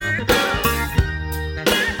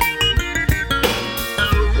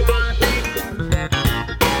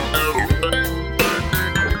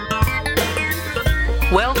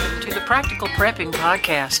Practical Prepping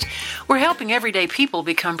Podcast. We're helping everyday people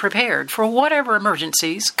become prepared for whatever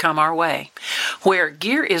emergencies come our way. Where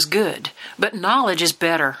gear is good, but knowledge is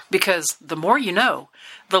better, because the more you know,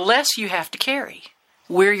 the less you have to carry.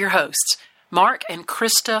 We're your hosts, Mark and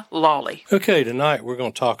Krista Lawley. Okay, tonight we're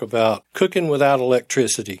going to talk about cooking without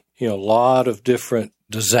electricity. A lot of different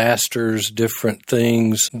disasters, different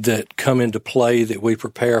things that come into play that we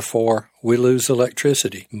prepare for. We lose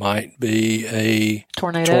electricity. Might be a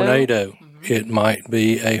tornado. Mm-hmm. It might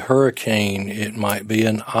be a hurricane. It might be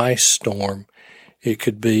an ice storm. It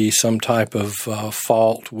could be some type of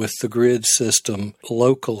fault with the grid system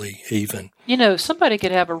locally even. Somebody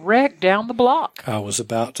could have a wreck down the block. I was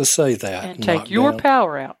about to say that. And take your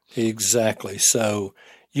power out. Exactly. So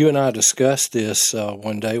you and I discussed this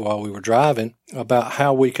one day while we were driving about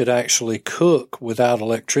how we could actually cook without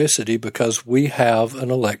electricity because we have an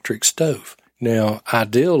electric stove. Now,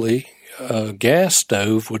 ideally, a gas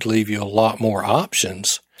stove would leave you a lot more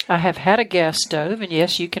options. I have had a gas stove, and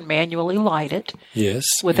yes, you can manually light it. Yes.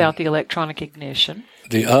 Without the electronic ignition.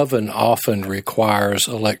 The oven often requires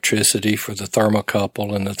electricity for the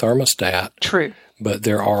thermocouple and the thermostat. True. But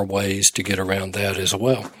there are ways to get around that as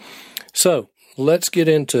well. So, let's get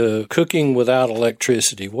into cooking without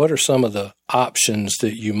electricity. What are some of the options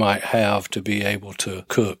that you might have to be able to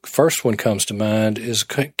cook? First one comes to mind is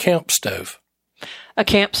a camp stove. A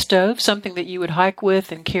camp stove, something that you would hike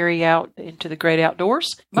with and carry out into the great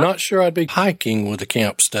outdoors? Not sure I'd be hiking with a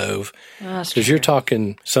camp stove because you're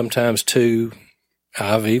talking sometimes 2.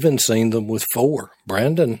 I've even seen them with 4.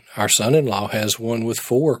 Brandon, our son-in-law, has one with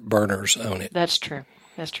 4 burners on it. That's true.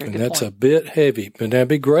 That's true. And that's a bit heavy, but that'd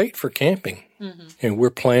be great for camping. Mm-hmm. And we're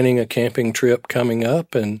planning a camping trip coming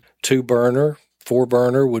up, and 2-burner,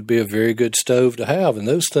 4-burner would be a very good stove to have. And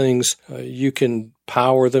those things, you can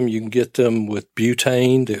power them. You can get them with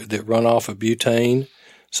butane that run off of butane.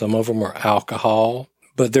 Some of them are alcohol.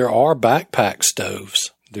 But there are backpack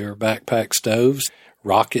stoves. There are backpack stoves,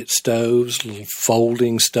 rocket stoves, little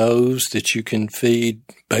folding stoves that you can feed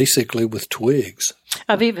basically with twigs.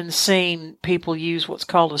 I've even seen people use what's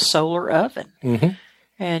called a solar oven. Mm-hmm.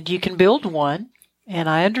 And you can build one, and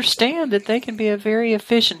I understand that they can be a very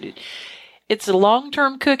efficient. It's a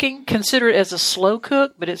long-term cooking. Consider it as a slow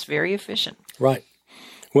cook, but it's very efficient. Right.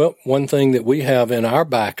 Well, one thing that we have in our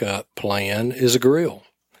backup plan is a grill.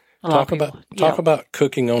 Talk about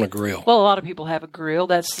cooking on a grill. Well, a lot of people have a grill.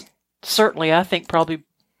 That's certainly, I think, probably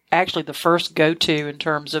actually the first go-to in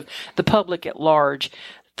terms of the public at large.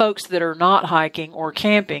 Folks that are not hiking or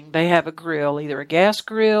camping, they have a grill, either a gas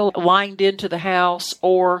grill lined into the house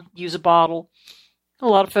or use a bottle. A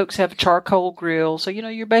lot of folks have a charcoal grill, so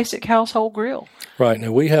your basic household grill. Right.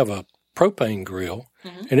 Now, we have a propane grill,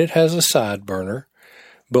 mm-hmm. and it has a side burner,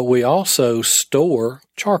 but we also store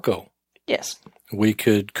charcoal. Yes. We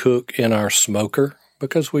could cook in our smoker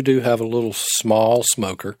because we do have a little small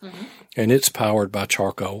smoker, mm-hmm. and it's powered by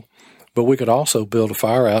charcoal. But we could also build a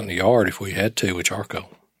fire out in the yard if we had to with charcoal.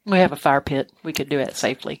 We have a fire pit. We could do that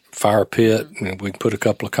safely. Fire pit, and we can put a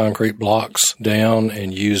couple of concrete blocks down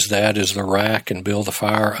and use that as the rack and build the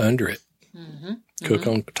fire under it. Mm-hmm. Cook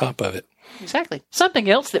on top of it. Exactly. Something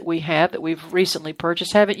else that we have that we've recently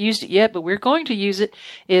purchased, haven't used it yet, but we're going to use it,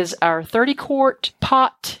 is our 30-quart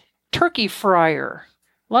pot turkey fryer.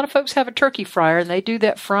 A lot of folks have a turkey fryer, and they do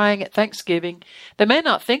that frying at Thanksgiving. They may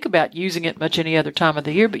not think about using it much any other time of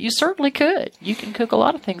the year, but you certainly could. You can cook a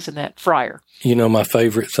lot of things in that fryer. My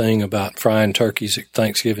favorite thing about frying turkeys at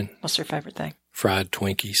Thanksgiving? What's your favorite thing? Fried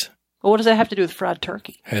Twinkies. Well, what does that have to do with fried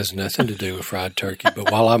turkey? Has nothing to do with fried turkey. But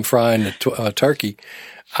while I'm frying the turkey,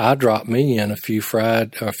 I drop me in a few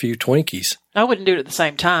Twinkies. I wouldn't do it at the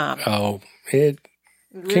same time. Oh, it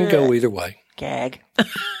can go either way. Gag.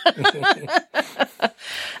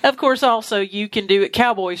 Of course, also, you can do it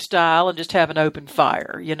cowboy style and just have an open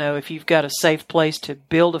fire. If you've got a safe place to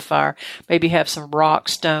build a fire, maybe have some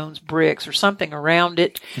rocks, stones, bricks, or something around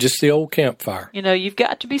it. Just the old campfire. You've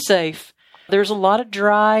got to be safe. There's a lot of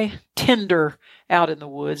dry tinder out in the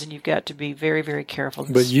woods, and you've got to be very, very careful.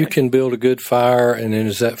 But you can build a good fire, and then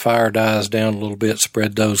as that fire dies down a little bit,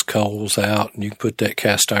 spread those coals out, and you can put that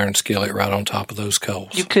cast iron skillet right on top of those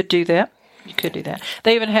coals. You could do that. You could do that.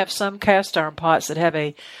 They even have some cast iron pots that have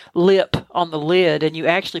a lip on the lid, and you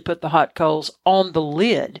actually put the hot coals on the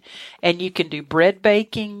lid. And you can do bread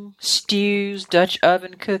baking, stews, Dutch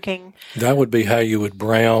oven cooking. That would be how you would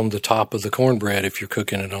brown the top of the cornbread if you're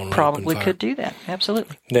cooking it on an open fire. Probably could do that.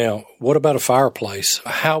 Absolutely. Now, what about a fireplace?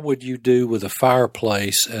 How would you do with a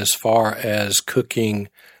fireplace as far as cooking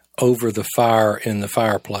over the fire in the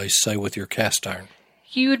fireplace, say with your cast iron?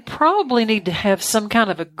 You would probably need to have some kind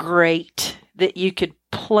of a grate that you could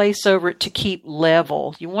place over it to keep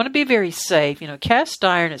level. You want to be very safe. Cast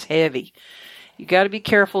iron is heavy. You got to be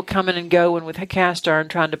careful coming and going with a cast iron,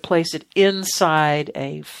 trying to place it inside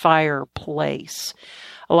a fireplace.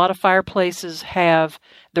 A lot of fireplaces have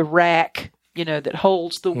the rack, that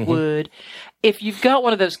holds the wood. If you've got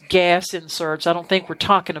one of those gas inserts, I don't think we're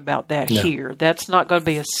talking about that here. That's not going to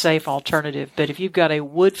be a safe alternative. But if you've got a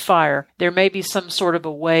wood fire, there may be some sort of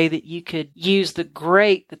a way that you could use the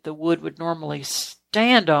grate that the wood would normally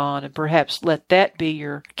stand on and perhaps let that be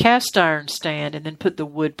your cast iron stand and then put the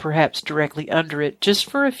wood perhaps directly under it just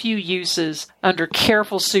for a few uses under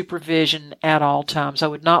careful supervision at all times. I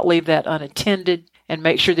would not leave that unattended. And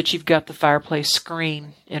make sure that you've got the fireplace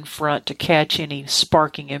screen in front to catch any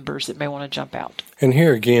sparking embers that may want to jump out. And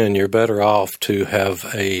here again, you're better off to have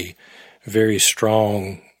a very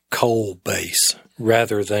strong coal base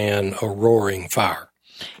rather than a roaring fire.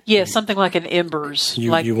 Yeah, something like an embers.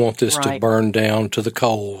 You want this to burn down to the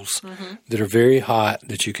coals that are very hot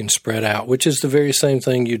that you can spread out, which is the very same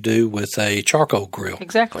thing you do with a charcoal grill.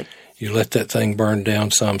 Exactly. You let that thing burn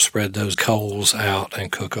down some, spread those coals out, and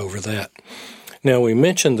cook over that. Now, we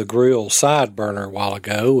mentioned the grill side burner a while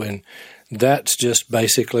ago, and that's just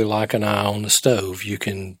basically like an eye on the stove. You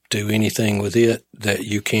can do anything with it that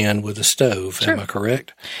you can with a stove. Sure. Am I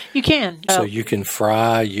correct? You can. So you can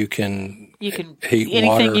fry, you can heat anything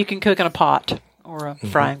water. You can cook in a pot or a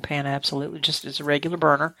frying pan, absolutely, just as a regular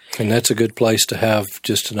burner. And that's a good place to have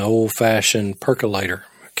just an old-fashioned percolator.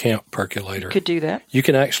 Camp percolator. Could do that. You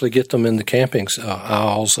can actually get them in the camping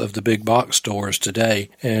aisles of the big box stores today,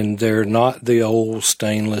 and they're not the old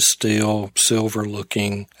stainless steel,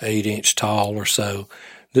 silver-looking 8-inch tall or so.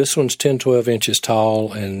 This one's 10, 12 inches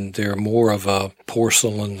tall, and they're more of a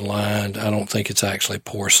porcelain lined. I don't think it's actually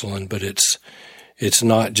porcelain, but it's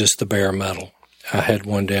not just the bare metal. I had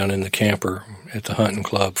one down in the camper at the hunting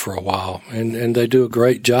club for a while, and they do a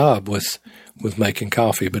great job with making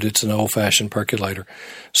coffee, but it's an old-fashioned percolator.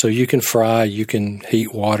 So you can fry, you can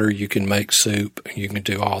heat water, you can make soup, you can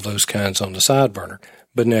do all those kinds on the side burner.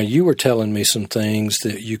 But now you were telling me some things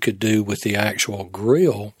that you could do with the actual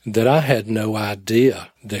grill that I had no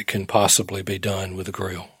idea that can possibly be done with a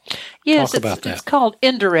grill. Yes, Talk about that. It's called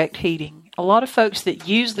indirect heating. A lot of folks that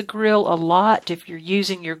use the grill a lot, if you're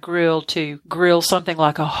using your grill to grill something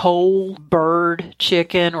like a whole bird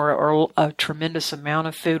chicken or a tremendous amount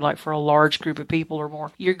of food, like for a large group of people or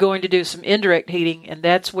more, you're going to do some indirect heating, and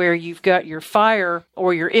that's where you've got your fire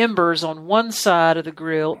or your embers on one side of the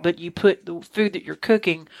grill, but you put the food that you're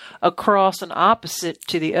cooking across and opposite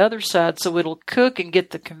to the other side so it'll cook and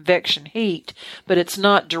get the convection heat, but it's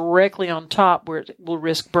not directly on top where it will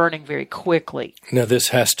risk burning very quickly. Now, this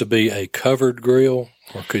has to be a covered grill,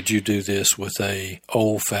 or could you do this with a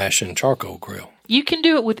old-fashioned charcoal grill? You can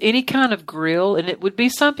do it with any kind of grill, and it would be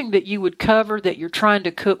something that you would cover that you're trying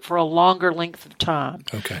to cook for a longer length of time.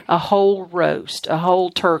 Okay. A whole roast, a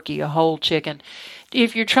whole turkey, a whole chicken.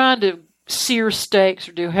 If you're trying to sear steaks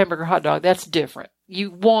or do hamburger hot dog, that's different.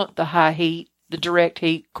 You want the high heat, the direct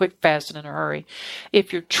heat, quick, fast, and in a hurry.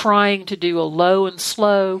 If you're trying to do a low and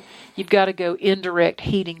slow, you've got to go indirect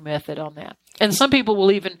heating method on that. And some people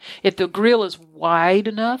will even, if the grill is wide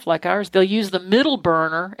enough, like ours, they'll use the middle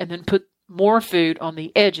burner and then put more food on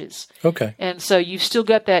the edges. Okay. And so you've still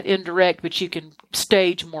got that indirect, but you can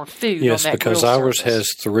stage more food on that grill surface. Yes, because ours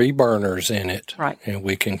has 3 burners in it. Right. And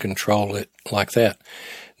we can control it like that.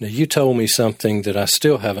 Now, you told me something that I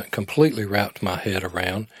still haven't completely wrapped my head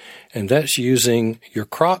around, and that's using your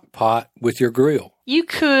crock pot with your grill. You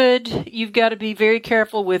could. You've got to be very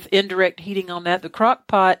careful with indirect heating on that. The crock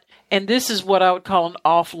pot, and this is what I would call an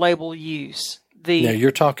off-label use. Now, you're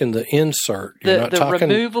talking the insert. You're not talking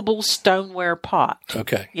removable stoneware pot.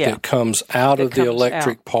 Okay. Yeah. That comes out of the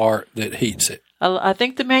electric part that heats it. I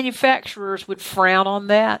think the manufacturers would frown on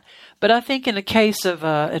that. But I think in the case of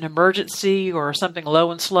an emergency or something low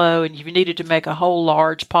and slow, and you needed to make a whole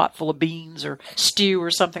large pot full of beans or stew or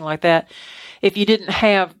something like that, if you didn't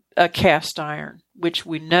have a cast iron, which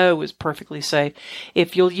we know is perfectly safe,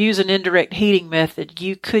 if you'll use an indirect heating method,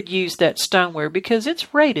 you could use that stoneware because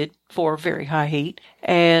it's rated for very high heat.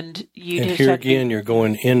 And here again, you're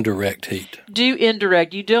going indirect heat. Do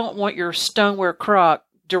indirect. You don't want your stoneware crock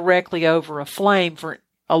directly over a flame for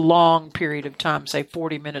a long period of time, say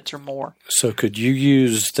 40 minutes or more. So could you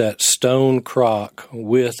use that stone crock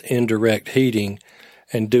with indirect heating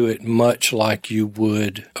and do it much like you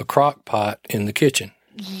would a crock pot in the kitchen?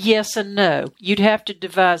 Yes and no. You'd have to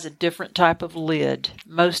devise a different type of lid.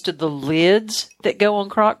 Most of the lids that go on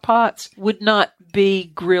crock pots would not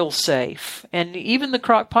be grill safe. And even the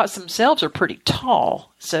crock pots themselves are pretty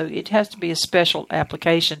tall. So it has to be a special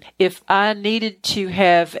application. If I needed to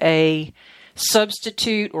have a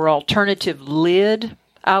substitute or alternative lid,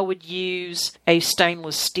 I would use a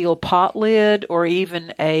stainless steel pot lid or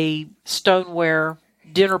even a stoneware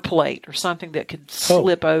dinner plate or something that could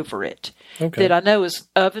slip over it. Okay. That I know is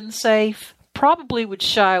oven safe. Probably would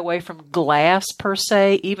shy away from glass per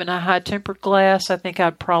se, even a high-tempered glass. I think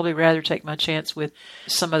I'd probably rather take my chance with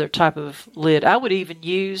some other type of lid. I would even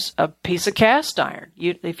use a piece of cast iron.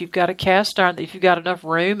 If you've got a cast iron, if you've got enough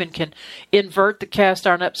room and can invert the cast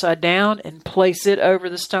iron upside down and place it over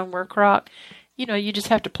the stoneware crock, you just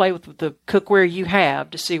have to play with the cookware you have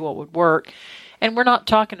to see what would work. And we're not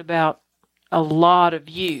talking about a lot of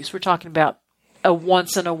use. We're talking about a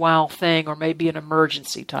once-in-a-while thing or maybe an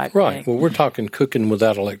emergency type thing. Right. Well, we're talking cooking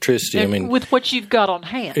without electricity. And with what you've got on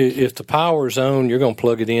hand. If the power's on, you're going to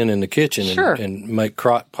plug it in the kitchen Sure. and make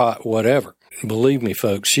crock pot whatever. Believe me,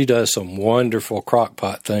 folks, she does some wonderful crock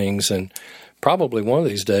pot things, and probably one of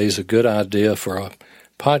these days a good idea for a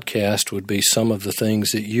podcast would be some of the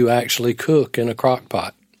things that you actually cook in a crock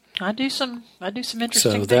pot. I do some interesting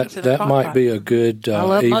so things in a that crock might pot. be a good, I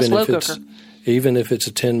love my slow cooker. Even if it's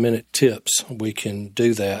a 10-minute tips, we can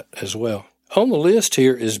do that as well. On the list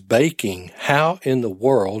here is baking. How in the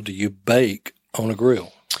world do you bake on a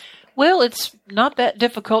grill? Well, it's not that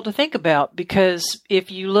difficult to think about because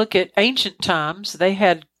if you look at ancient times, they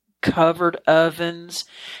had covered ovens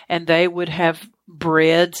and they would have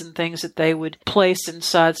breads and things that they would place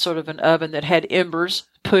inside sort of an oven that had embers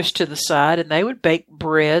pushed to the side, and they would bake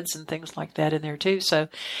breads and things like that in there too. So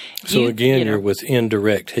you're with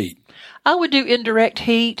indirect heat. I would do indirect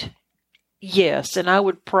heat, yes, and I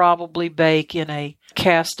would probably bake in a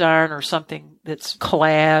cast iron or something that's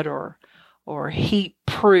clad or heat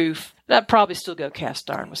proof. I'd probably still go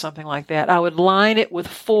cast iron with something like that. I would line it with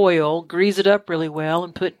foil, grease it up really well,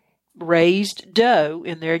 and put raised dough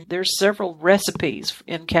in there. There's several recipes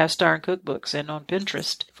in cast iron cookbooks and on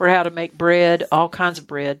Pinterest for how to make bread, all kinds of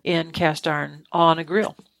bread in cast iron on a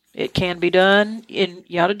grill. It can be done, and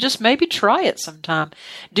you ought to just maybe try it sometime.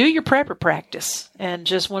 Do your prepper practice, and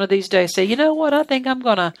just one of these days say, you know what, I think I'm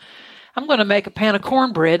gonna make a pan of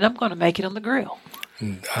cornbread, and I'm gonna make it on the grill.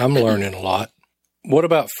 I'm learning a lot. What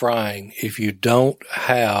about frying? If you don't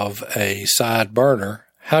have a side burner,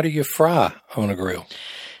 how do you fry on a grill?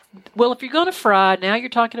 Well, if you're going to fry, now you're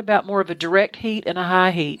talking about more of a direct heat and a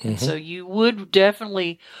high heat. Mm-hmm. So you would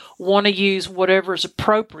definitely want to use whatever is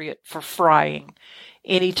appropriate for frying.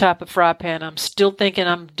 Any type of fry pan. I'm still thinking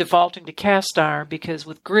I'm defaulting to cast iron because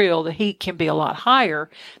with grill, the heat can be a lot higher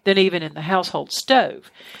than even in the household stove.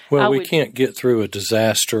 Well, we can't get through a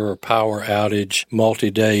disaster or power outage,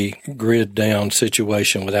 multi-day grid down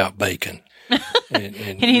situation without bacon. And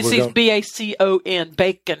he sees BACON,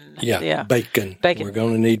 bacon. Yeah, bacon. We're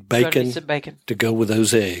going to need bacon to go with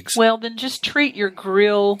those eggs. Well, then just treat your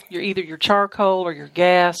grill, either your charcoal or your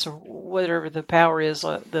gas or whatever the power is,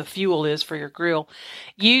 the fuel is for your grill.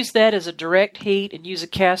 Use that as a direct heat and use a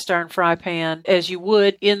cast iron fry pan as you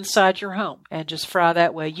would inside your home and just fry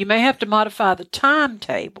that way. You may have to modify the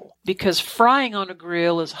timetable because frying on a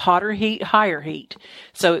grill is hotter heat, higher heat.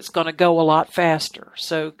 So it's going to go a lot faster.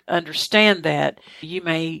 So understand that. You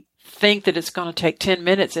may think that it's going to take 10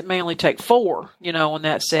 minutes. It may only take 4, on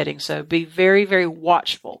that setting. So be very, very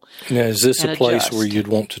watchful. Now, is this a place where you'd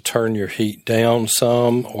want to turn your heat down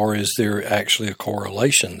some, or is there actually a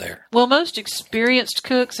correlation there? Well, most experienced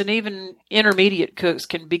cooks and even intermediate cooks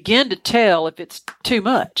can begin to tell if it's too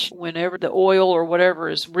much. Whenever the oil or whatever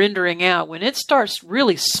is rendering out, when it starts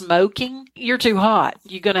really smoking, you're too hot.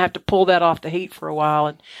 You're going to have to pull that off the heat for a while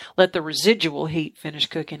and let the residual heat finish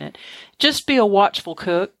cooking it. Just be a watchful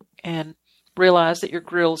cook and realize that your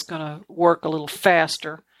grill is going to work a little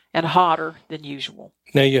faster and hotter than usual.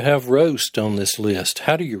 Now, you have roast on this list.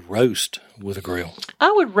 How do you roast with a grill?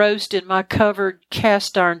 I would roast in my covered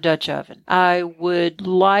cast iron Dutch oven. I would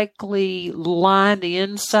likely line the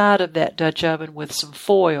inside of that Dutch oven with some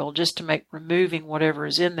foil just to make removing whatever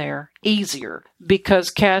is in there easier,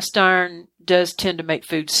 because cast iron does tend to make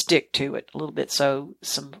food stick to it a little bit. So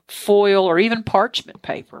some foil or even parchment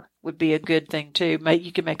paper would be a good thing too.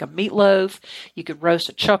 You can make a meatloaf. You could roast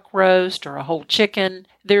a chuck roast or a whole chicken.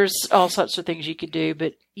 There's all sorts of things you could do,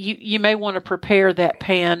 but you may want to prepare that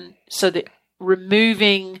pan so that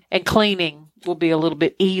removing and cleaning will be a little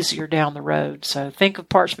bit easier down the road. So think of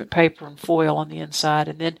parchment paper and foil on the inside,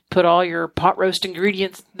 and then put all your pot roast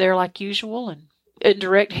ingredients there like usual. And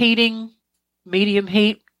indirect heating, medium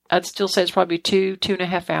heat, I'd still say it's probably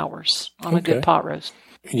 2.5 hours on a good pot roast.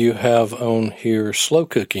 You have on here slow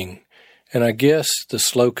cooking, and I guess the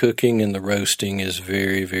slow cooking and the roasting is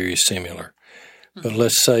very, very similar. But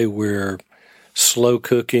let's say we're slow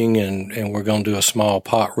cooking and we're going to do a small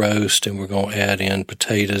pot roast and we're going to add in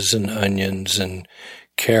potatoes and onions and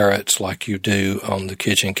carrots like you do on the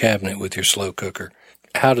kitchen cabinet with your slow cooker.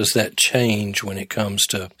 How does that change when it comes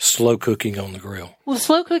to slow cooking on the grill? Well,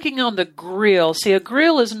 slow cooking on the grill, see, a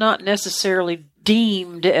grill is not necessarily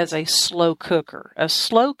deemed as a slow cooker. A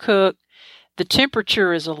slow cook, the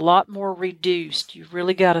temperature is a lot more reduced. You've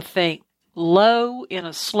really got to think. Low in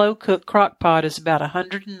a slow cook crock pot is about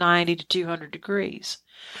 190 to 200 degrees.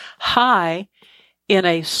 High in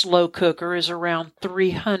a slow cooker is around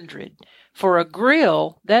 300. For a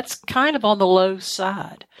grill, that's kind of on the low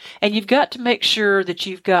side. And you've got to make sure that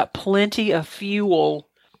you've got plenty of fuel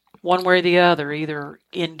one way or the other, either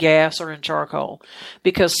in gas or in charcoal,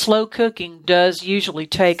 because slow cooking does usually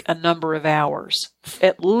take a number of hours,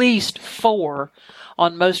 at least 4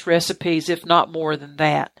 on most recipes, if not more than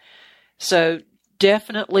that. So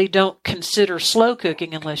definitely don't consider slow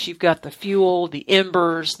cooking unless you've got the fuel, the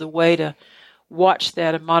embers, the way to watch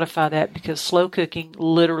that and modify that, because slow cooking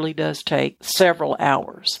literally does take several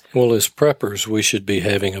hours. Well, as preppers, we should be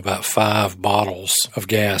having about 5 bottles of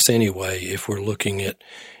gas anyway if we're looking at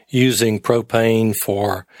using propane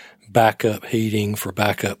for backup heating, for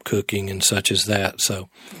backup cooking and such as that. So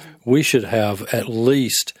we should have at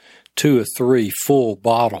least 2 or 3 full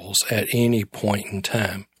bottles at any point in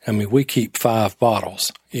time. I mean, we keep 5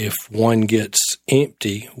 bottles. If one gets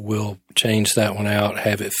empty, we'll change that one out,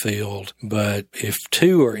 have it filled. But if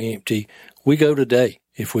 2 are empty, we go today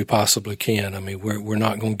if we possibly can. I mean, we're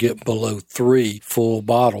not going to get below 3 full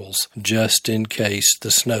bottles just in case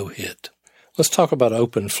the snow hit. Let's talk about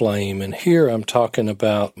open flame. And here I'm talking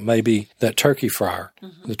about maybe that turkey fryer.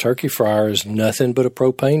 Mm-hmm. The turkey fryer is nothing but a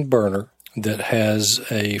propane burner that has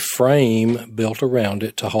a frame built around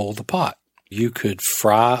it to hold the pot. You could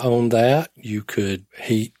fry on that. You could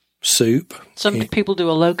heat soup. Some people do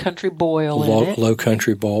a low country boil in it. Low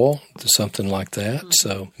country boil, something like that. Mm-hmm.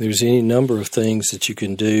 So there's any number of things that you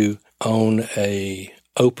can do on a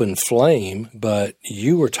open flame, but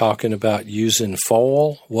you were talking about using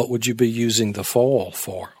foil. What would you be using the foil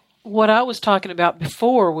for? What I was talking about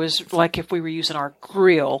before was like if we were using our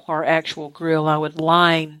grill, our actual grill, I would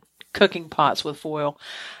line cooking pots with foil.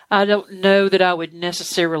 I don't know that I would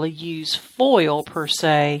necessarily use foil per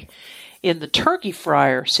se in the turkey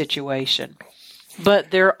fryer situation,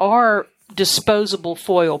 but there are disposable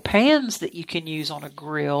foil pans that you can use on a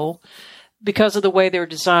grill. Because of the way they're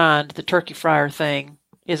designed, the turkey fryer thing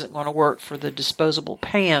isn't going to work for the disposable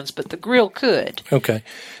pans, but the grill could. Okay.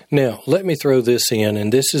 Now, let me throw this in,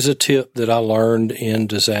 and this is a tip that I learned in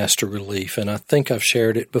disaster relief, and I think I've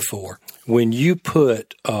shared it before. When you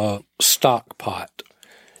put a stock pot,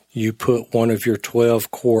 you put one of your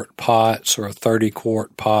 12-quart pots or a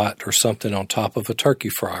 30-quart pot or something on top of a turkey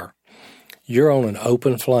fryer, you're on an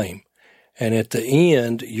open flame. And at the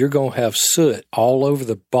end, you're going to have soot all over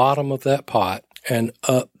the bottom of that pot and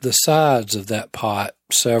up the sides of that pot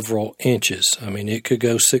several inches. I mean, it could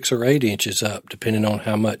go 6 or 8 inches up, depending on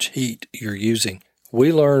how much heat you're using.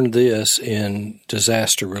 We learned this in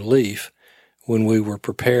disaster relief when we were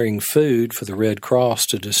preparing food for the Red Cross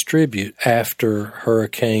to distribute after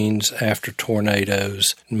hurricanes, after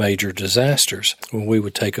tornadoes, major disasters. When we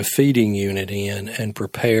would take a feeding unit in and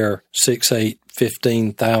prepare 6, 8,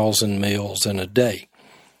 15,000 meals in a day.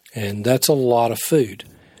 And that's a lot of food.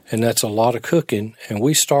 And that's a lot of cooking. And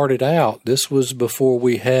we started out, this was before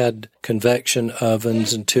we had convection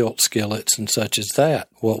ovens and tilt skillets and such as that.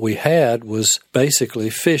 What we had was basically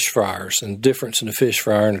fish fryers. And the difference in a fish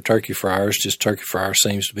fryer and a turkey fryer is just turkey fryer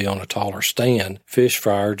seems to be on a taller stand. Fish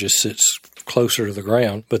fryer just sits closer to the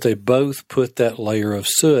ground. But they both put that layer of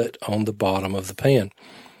soot on the bottom of the pan.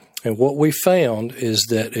 And what we found is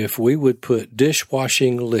that if we would put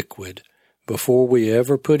dishwashing liquid before we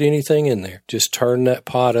ever put anything in there, just turn that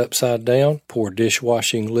pot upside down, pour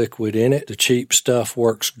dishwashing liquid in it. The cheap stuff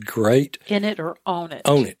works great. In it or on it?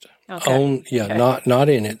 On it. Okay. Okay. Not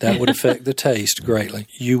in it. That would affect the taste greatly.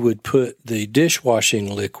 You would put the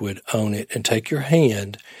dishwashing liquid on it and take your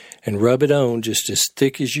hand and rub it on just as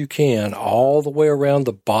thick as you can all the way around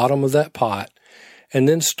the bottom of that pot, and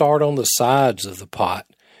then start on the sides of the pot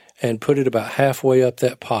and put it about halfway up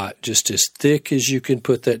that pot, just as thick as you can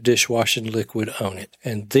put that dishwashing liquid on it.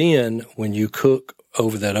 And then when you cook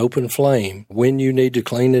over that open flame, when you need to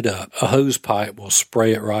clean it up, a hose pipe will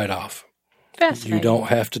spray it right off. Fascinating. You don't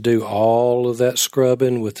have to do all of that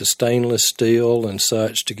scrubbing with the stainless steel and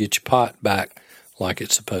such to get your pot back like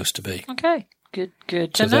it's supposed to be. Okay. Good to know.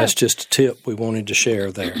 So that's just a tip we wanted to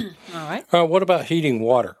share there. All right. What about heating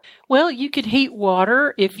water? Well, you could heat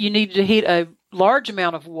water if you needed to heat a large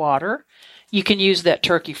amount of water. You can use that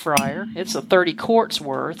turkey fryer. It's a 30 quarts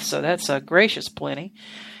worth, so that's a gracious plenty.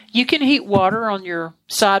 You can heat water on your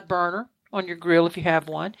side burner, on your grill if you have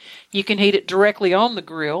one. You can heat it directly on the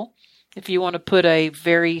grill if you want to put a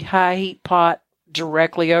very high heat pot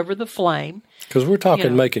directly over the flame. Because we're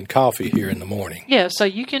talking making coffee here in the morning. Yeah, so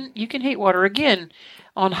you can heat water. Again,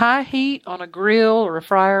 on high heat, on a grill or a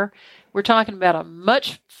fryer, we're talking about a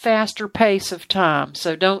much faster pace of time.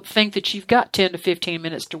 So don't think that you've got 10 to 15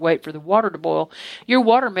 minutes to wait for the water to boil. Your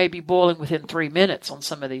water may be boiling within 3 minutes on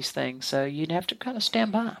some of these things, so you'd have to kind of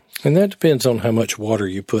stand by. And that depends on how much water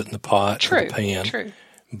you put in the pot or the pan. True.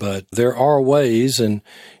 But there are ways, and,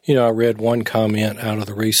 I read one comment out of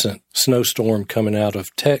the recent snowstorm coming out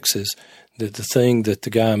of Texas that the thing that the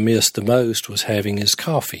guy missed the most was having his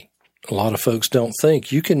coffee. A lot of folks don't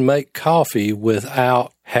think you can make coffee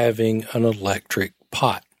without having an electric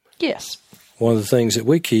pot. Yes. One of the things that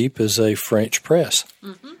we keep is a French press.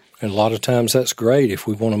 Mm-hmm. And a lot of times that's great if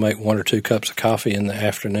we want to make 1 or 2 cups of coffee in the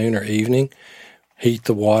afternoon or evening. Heat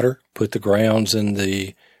the water, put the grounds in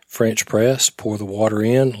the French press, pour the water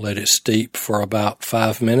in, let it steep for about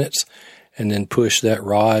 5 minutes, and then push that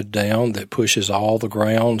rod down that pushes all the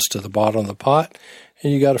grounds to the bottom of the pot,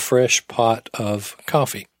 and you got a fresh pot of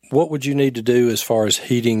coffee. What would you need to do as far as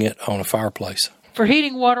heating it on a fireplace? For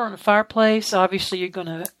heating water on a fireplace, obviously you're going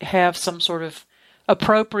to have some sort of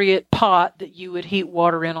appropriate pot that you would heat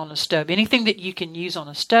water in on a stove. Anything that you can use on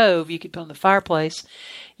a stove, you could put on the fireplace.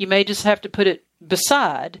 You may just have to put it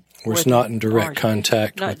beside. Where it's not in direct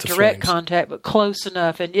contact with the flames. Not direct contact, but close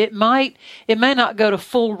enough. And it may not go to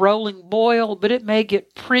full rolling boil, but it may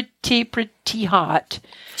get pretty hot.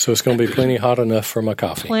 So it's going to be plenty hot enough for my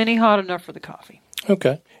coffee. Plenty hot enough for the coffee.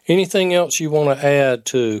 Okay. Anything else you want to add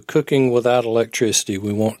to cooking without electricity?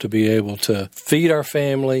 We want to be able to feed our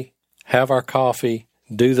family, have our coffee,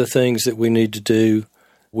 do the things that we need to do.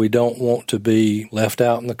 We don't want to be left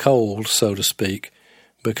out in the cold, so to speak,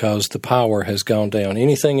 because the power has gone down.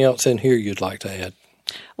 Anything else in here you'd like to add?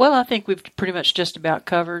 Well, I think we've pretty much just about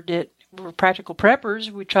covered it. We're practical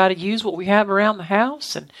preppers. We try to use what we have around the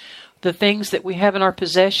house and the things that we have in our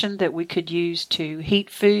possession that we could use to heat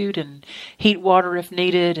food and heat water if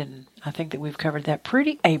needed, and I think that we've covered that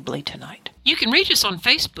pretty ably tonight. You can reach us on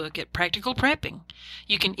Facebook at Practical Prepping.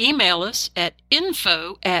 You can email us at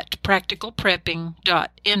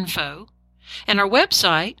info@practicalprepping.info, and our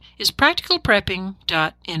website is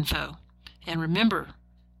practicalprepping.info. And remember,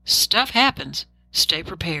 stuff happens. Stay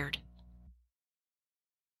prepared.